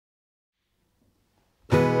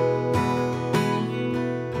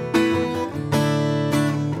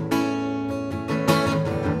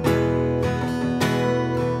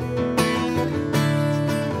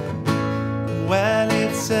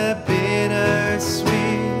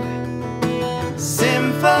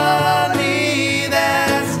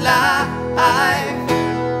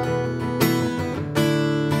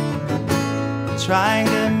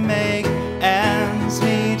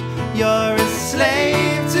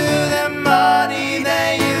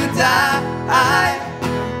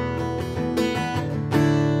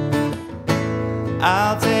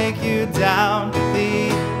I'll take you down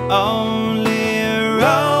the only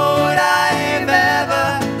road I've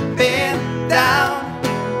ever been down.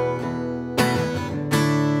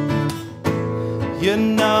 You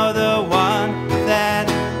know, the one that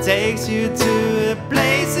takes you to the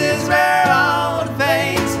places where old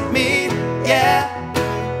veins meet, yeah.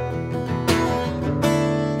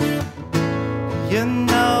 You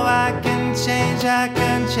know I can change, I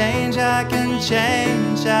can change, I can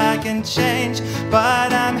change, I can change,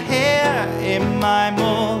 but I'm here in my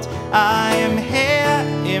mold. I am here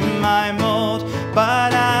in my mold,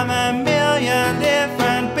 but I'm a million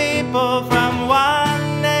different people. From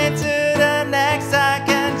one day to the next I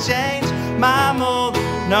can change my mold.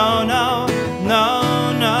 No, no,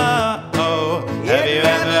 no, no. Oh, have you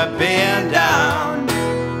ever been down?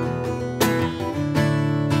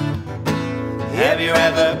 Have you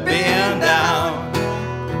ever been down?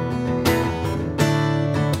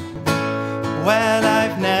 Well,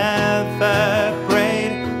 I've never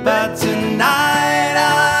prayed, but tonight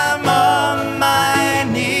I'm on my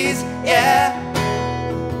knees, yeah.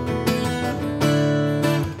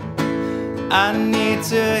 I need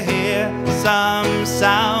to hear some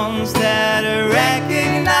sounds that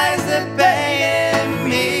recognize the pain in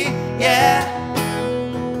me, yeah.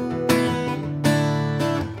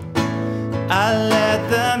 I let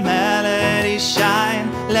the melody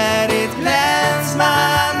shine, let it cleanse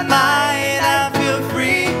my mind. I feel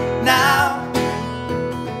free now,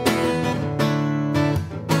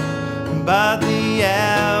 but the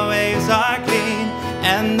airwaves are clean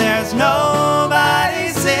and there's nobody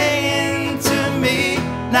singing to me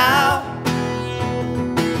now.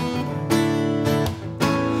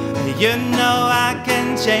 You know I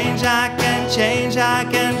can change, I can change, I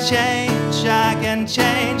can change, I can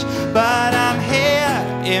change, but I'm here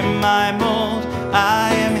in my mold.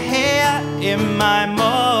 I am here in my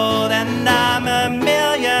mold, and I'm a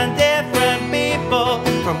million different people.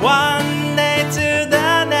 From one day to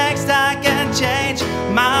the next I can change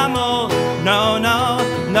my mold. No, no,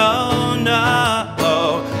 no, no.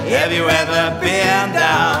 Oh, have you ever been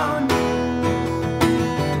down?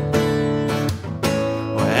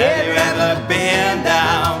 Have you ever been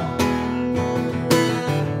down?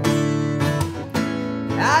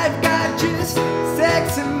 I've got just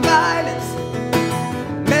sex and violence